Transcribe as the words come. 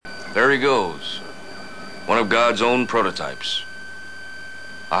There he goes. One of God's own prototypes.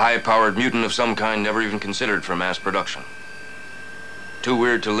 A high-powered mutant of some kind never even considered for mass production. Too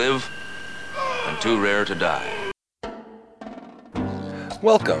weird to live, and too rare to die.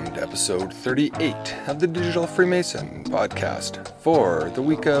 Welcome to episode 38 of the Digital Freemason podcast for the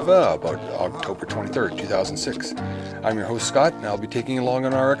week of about October 23rd, 2006. I'm your host, Scott, and I'll be taking you along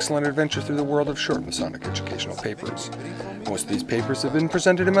on our excellent adventure through the world of short Masonic educational papers. Most of these papers have been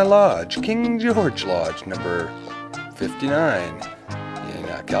presented in my lodge, King George Lodge, number 59,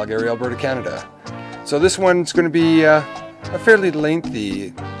 in Calgary, Alberta, Canada. So this one's going to be a fairly lengthy,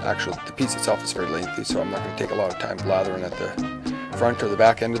 the piece itself is fairly lengthy, so I'm not going to take a lot of time blathering at the front or the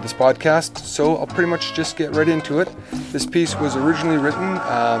back end of this podcast, so I'll pretty much just get right into it. This piece was originally written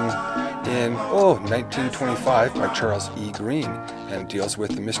in 1925 by Charles E. Green, and it deals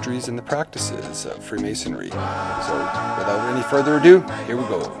with the mysteries and the practices of Freemasonry. So without any further ado, here we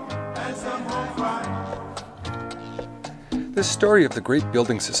go. The story of the great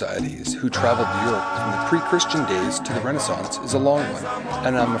building societies who traveled Europe from the pre-Christian days to the Renaissance is a long one,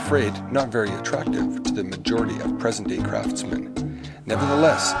 and I'm afraid not very attractive to the majority of present-day craftsmen.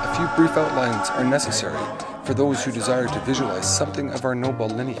 Nevertheless, a few brief outlines are necessary for those who desire to visualize something of our noble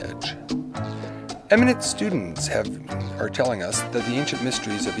lineage. Eminent students are telling us that the ancient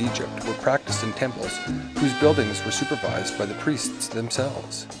mysteries of Egypt were practiced in temples whose buildings were supervised by the priests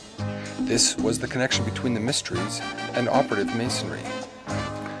themselves. This was the connection between the mysteries and operative masonry.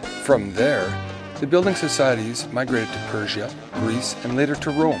 From there, the building societies migrated to Persia, Greece, and later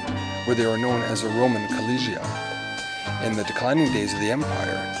to Rome, where they were known as the Roman Collegia. In the declining days of the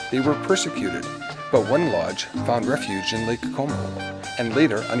empire, they were persecuted, but one lodge found refuge in Lake Como, and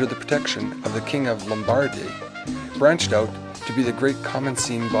later, under the protection of the King of Lombardy, branched out to be the great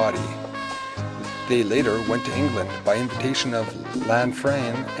Commencine body. They later went to England by invitation of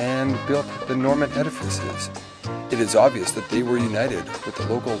Lanfranc and built the Norman edifices. It is obvious that they were united with the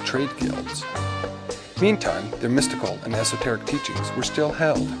local trade guilds. Meantime, their mystical and esoteric teachings were still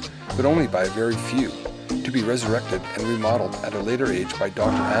held, but only by a very few, to be resurrected and remodeled at a later age by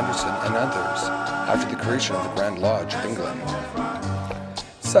Dr. Anderson and others, after the creation of the Grand Lodge of England.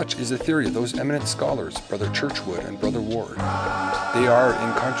 Such is the theory of those eminent scholars, Brother Churchwood and Brother Ward. They are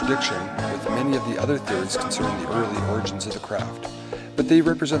in contradiction with many of the other theories concerning the early origins of the craft, but they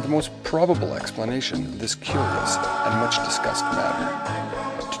represent the most probable explanation of this curious and much discussed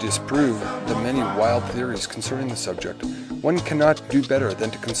matter. To disprove the many wild theories concerning the subject, one cannot do better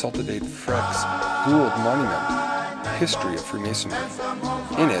than to consult Dave Freck's Gould Monument, History of Freemasonry.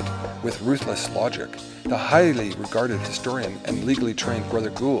 In it, with ruthless logic, the highly regarded historian and legally trained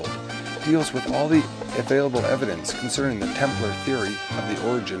Brother Gould deals with all the available evidence concerning the Templar theory of the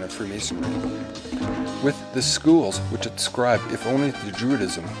origin of Freemasonry. With the schools which ascribe, if only to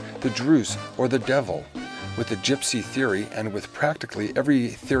Druidism, the Druze, or the Devil, with the Gypsy theory, and with practically every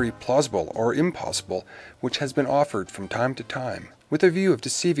theory plausible or impossible which has been offered from time to time, with a view of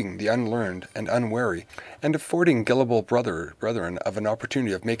deceiving the unlearned and unwary, and affording gullible brethren of an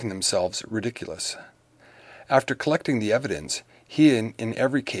opportunity of making themselves ridiculous. After collecting the evidence, he in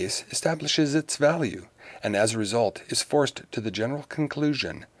every case establishes its value, and as a result is forced to the general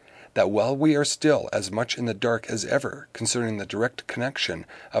conclusion that while we are still as much in the dark as ever concerning the direct connection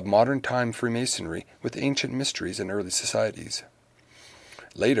of modern-time Freemasonry with ancient mysteries and early societies.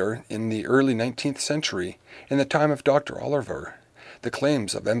 Later, in the early 19th century, in the time of Dr. Oliver, the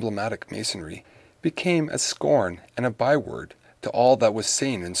claims of emblematic Masonry became a scorn and a byword to all that was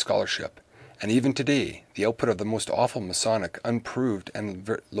sane in scholarship, and even today, the output of the most awful Masonic, unproved,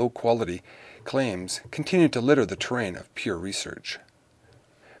 and low-quality claims continue to litter the terrain of pure research.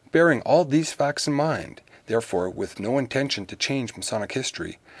 Bearing all these facts in mind, therefore with no intention to change Masonic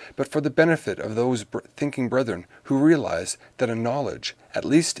history, but for the benefit of those thinking brethren who realize that a knowledge, at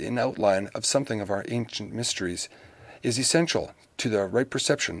least in outline, of something of our ancient mysteries is essential to the right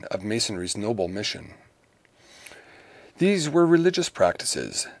perception of Masonry's noble mission. These were religious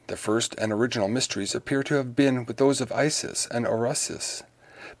practices. The first and original mysteries appear to have been with those of Isis and Osiris,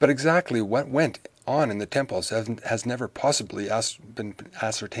 but exactly what went on in the temples has never possibly been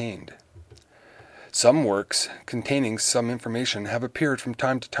ascertained. Some works containing some information have appeared from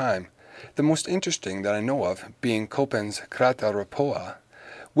time to time, the most interesting that I know of being Copen's Krata-Rapoa,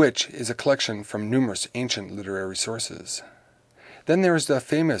 which is a collection from numerous ancient literary sources. Then there is the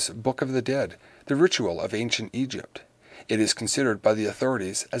famous Book of the Dead, the ritual of ancient Egypt. It is considered by the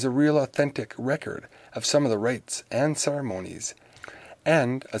authorities as a real authentic record of some of the rites and ceremonies,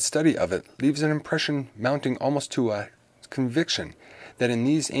 and a study of it leaves an impression mounting almost to a conviction that in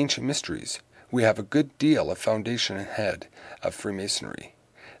these ancient mysteries we have a good deal of foundation ahead of Freemasonry.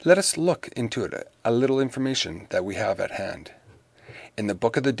 Let us look into it a little information that we have at hand. In the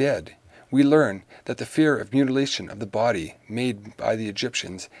Book of the Dead, we learn that the fear of mutilation of the body made by the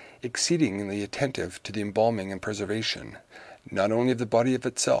Egyptians exceedingly attentive to the embalming and preservation, not only of the body of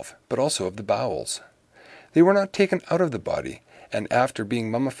itself, but also of the bowels. They were not taken out of the body, and after being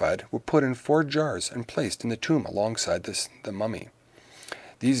mummified were put in 4 jars and placed in the tomb alongside the mummy.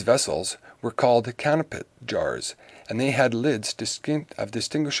 These vessels were called canopit jars, and they had lids of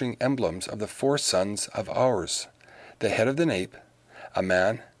distinguishing emblems of the 4 sons of Urs, the head of the ape, a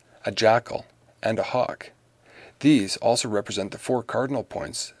man, a jackal, and a hawk. These also represent the 4 cardinal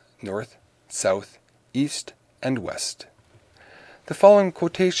points, north, south, east, and west. The following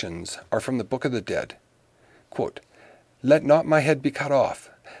quotations are from the Book of the Dead. Quote, "Let not my head be cut off,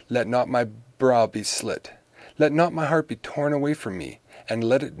 let not my brow be slit, let not my heart be torn away from me, and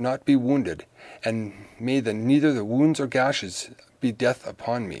let it not be wounded, and may neither the wounds or gashes be death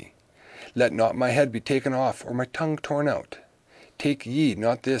upon me. Let not my head be taken off, or my tongue torn out. Take ye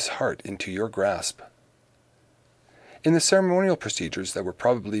not this heart into your grasp." In the ceremonial procedures, there were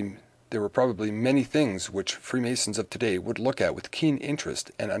probably many things which Freemasons of today would look at with keen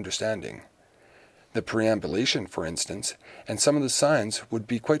interest and understanding. The preambulation, for instance, and some of the signs would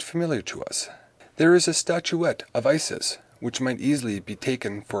be quite familiar to us. There is a statuette of Isis, which might easily be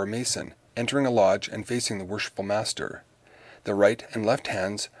taken for a Mason, entering a lodge and facing the worshipful master. The right and left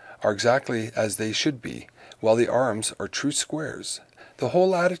hands are exactly as they should be, while the arms are true squares, the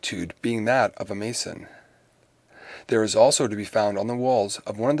whole attitude being that of a Mason. There is also to be found on the walls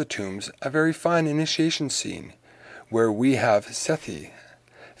of one of the tombs a very fine initiation scene, where we have Sethi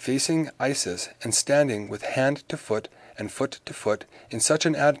facing Isis and standing with hand to foot and foot to foot in such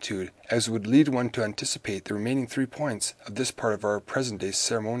an attitude as would lead one to anticipate the remaining 3 points of this part of our present-day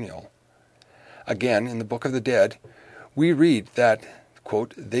ceremonial. Again, in the Book of the Dead, we read that,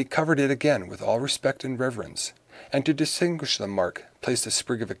 quote, "They covered it again with all respect and reverence, and to distinguish the mark placed a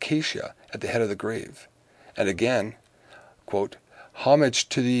sprig of acacia at the head of the grave." And again, quote, "Homage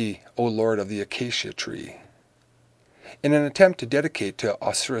to thee, O Lord of the acacia tree." In an attempt to dedicate to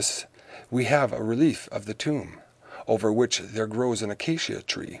Osiris, we have a relief of the tomb, over which there grows an acacia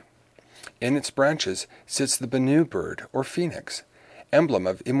tree. In its branches sits the Benu bird, or phoenix, emblem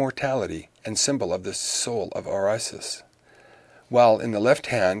of immortality and symbol of the soul of Osiris, while in the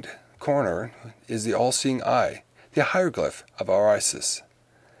left-hand corner is the all-seeing eye, the hieroglyph of Osiris.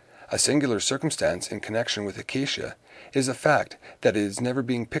 A singular circumstance in connection with acacia is the fact that it is never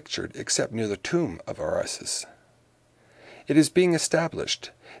being pictured except near the tomb of Osiris. It is being established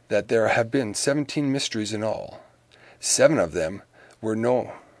that there have been 17 mysteries in all. 7 of them were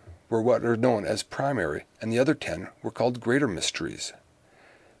what are known as primary, and the other 10 were called greater mysteries.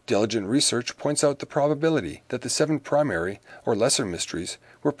 Diligent research points out the probability that the 7 primary or lesser mysteries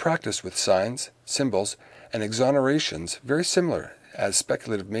were practiced with signs, symbols, and exonerations very similar as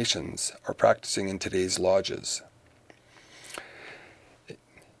speculative Masons are practicing in today's lodges.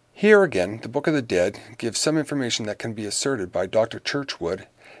 Here again, the Book of the Dead gives some information that can be asserted by Dr. Churchwood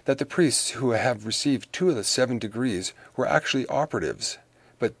that the priests who have received 2 of the 7 degrees were actually operatives,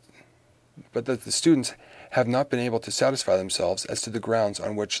 but that the students have not been able to satisfy themselves as to the grounds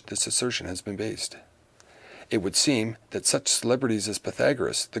on which this assertion has been based. It would seem that such celebrities as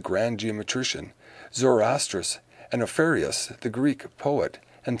Pythagoras, the grand geometrician, Zoroastrus, and Opharius, the Greek poet,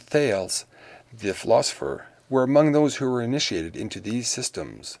 and Thales, the philosopher, were among those who were initiated into these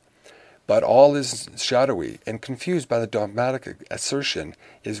systems. But all is shadowy, and confused by the dogmatic assertion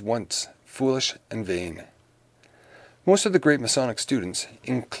is once foolish and vain. Most of the great Masonic students,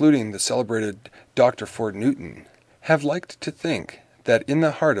 including the celebrated Dr. Fort Newton, have liked to think that in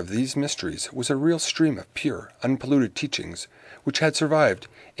the heart of these mysteries was a real stream of pure, unpolluted teachings which had survived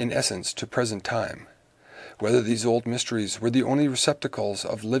in essence to present time. Whether these old mysteries were the only receptacles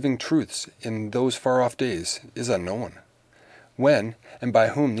of living truths in those far-off days is unknown. When and by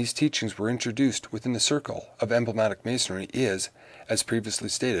whom these teachings were introduced within the circle of emblematic Masonry is, as previously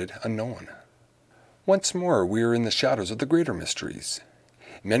stated, unknown. Once more we are in the shadows of the greater mysteries.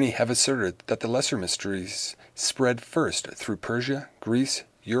 Many have asserted that the lesser mysteries spread first through Persia, Greece,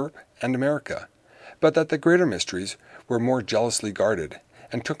 Europe, and America, but that the greater mysteries were more jealously guarded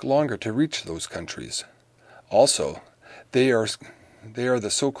and took longer to reach those countries. Also, they are the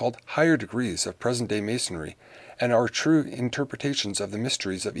so-called higher degrees of present-day Masonry and are true interpretations of the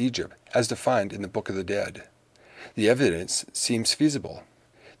mysteries of Egypt as defined in the Book of the Dead. The evidence seems feasible.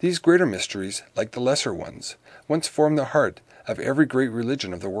 These greater mysteries, like the lesser ones, once formed the heart of every great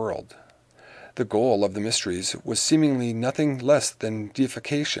religion of the world. The goal of the mysteries was seemingly nothing less than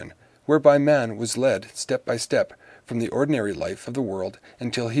deification, whereby man was led, step by step, from the ordinary life of the world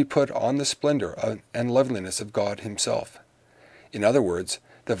until he put on the splendor and loveliness of God himself. In other words,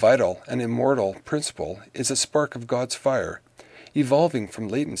 the vital and immortal principle is a spark of God's fire, evolving from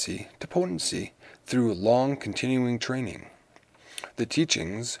latency to potency through long continuing training. The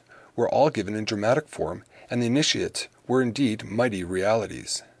teachings were all given in dramatic form, and the initiates were indeed mighty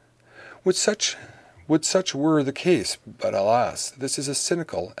realities. Would such were the case, but alas, this is a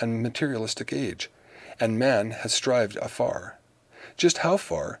cynical and materialistic age, and man has strived afar. Just how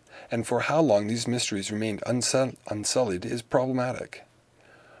far, and for how long these mysteries remained unsullied is problematic.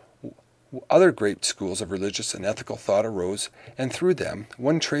 Other great schools of religious and ethical thought arose, and through them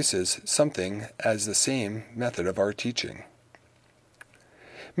one traces something as the same method of our teaching.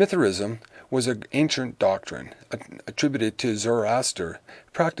 Mithraism was an ancient doctrine, attributed to Zoroaster,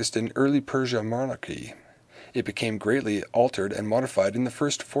 practiced in early Persia monarchy. It became greatly altered and modified in the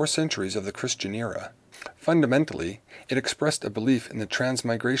first 4 centuries of the Christian era. Fundamentally, it expressed a belief in the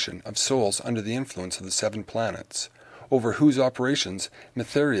transmigration of souls under the influence of the 7 planets, over whose operations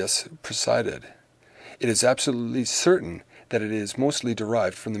Mithridates presided. It is absolutely certain that it is mostly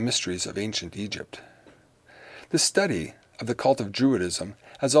derived from the mysteries of ancient Egypt. The study of the cult of Druidism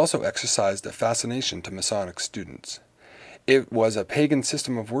has also exercised a fascination to Masonic students. It was a pagan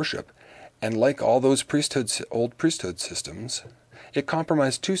system of worship, and like all those old priesthood systems, it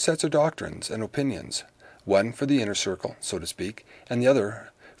comprised 2 sets of doctrines and opinions, one for the inner circle, so to speak, and the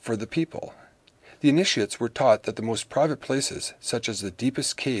other for the people. The initiates were taught that the most private places, such as the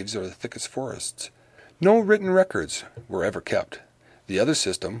deepest caves or the thickest forests, no written records were ever kept. The other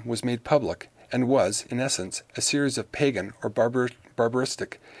system was made public, and was, in essence, a series of pagan or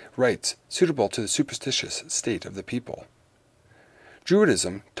barbaristic rites suitable to the superstitious state of the people.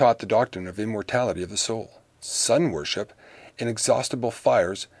 Druidism taught the doctrine of immortality of the soul. Sun worship, inexhaustible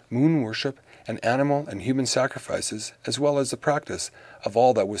fires, moon worship, and animal and human sacrifices, as well as the practice of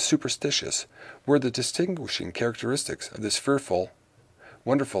all that was superstitious, were the distinguishing characteristics of this fearful,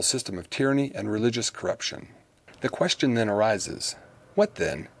 wonderful system of tyranny and religious corruption. The question then arises, what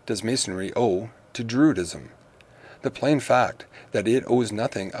then does Masonry owe to Druidism? The plain fact that it owes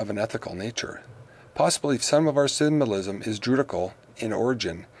nothing of an ethical nature. Possibly some of our symbolism is Druidical in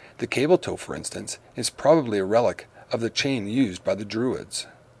origin. The cable toe, for instance, is probably a relic of the chain used by the Druids.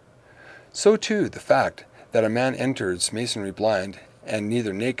 So too the fact that a man enters Masonry blind and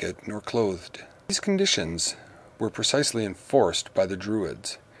neither naked nor clothed. These conditions were precisely enforced by the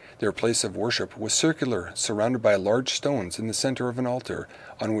Druids. Their place of worship was circular, surrounded by large stones in the center of an altar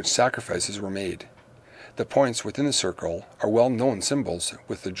on which sacrifices were made. The points within the circle are well-known symbols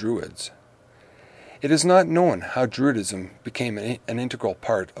with the Druids. It is not known how Druidism became an integral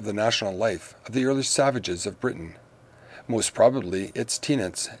part of the national life of the early savages of Britain. Most probably its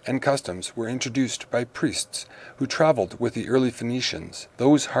tenets and customs were introduced by priests who traveled with the early Phoenicians,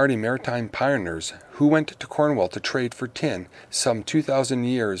 those hardy maritime pioneers who went to Cornwall to trade for tin some 2,000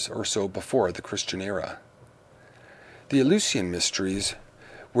 years or so before the Christian era. The Eleusinian mysteries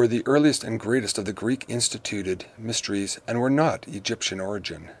were the earliest and greatest of the Greek-instituted mysteries and were not Egyptian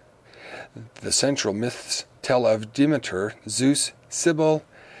origin. The central myths tell of Demeter, Zeus, Cybele,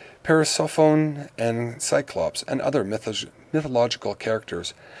 Persephone, and Cyclops, and other mythological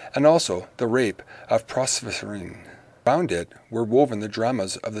characters, and also the rape of Proserpine. Around it were woven the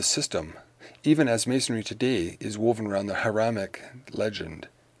dramas of the system, even as Masonry today is woven around the Hiramic legend.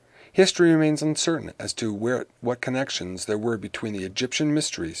 History remains uncertain as to what connections there were between the Egyptian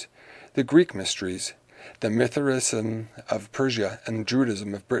mysteries, the Greek mysteries, the Mithraism of Persia, and the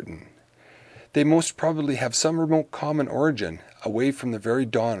Druidism of Britain. They most probably have some remote common origin away from the very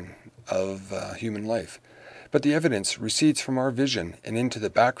dawn of human life, but the evidence recedes from our vision and into the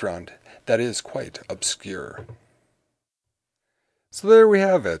background that is quite obscure. So there we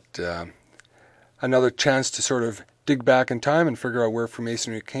have it. Another chance to sort of dig back in time and figure out where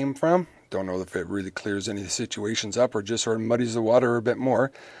Freemasonry came from. Don't know if it really clears any situations up or just sort of muddies the water a bit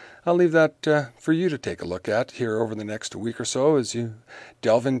more. I'll leave that for you to take a look at here over the next week or so as you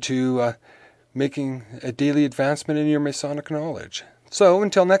delve into making a daily advancement in your Masonic knowledge. So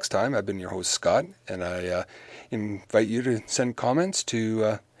until next time, I've been your host Scott, and I invite you to send comments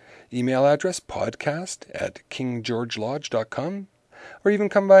to email address podcast@kinggeorgelodge.com, or even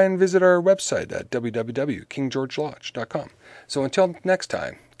come by and visit our website at www.kinggeorgelodge.com. So until next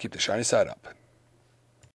time, keep the shiny side up.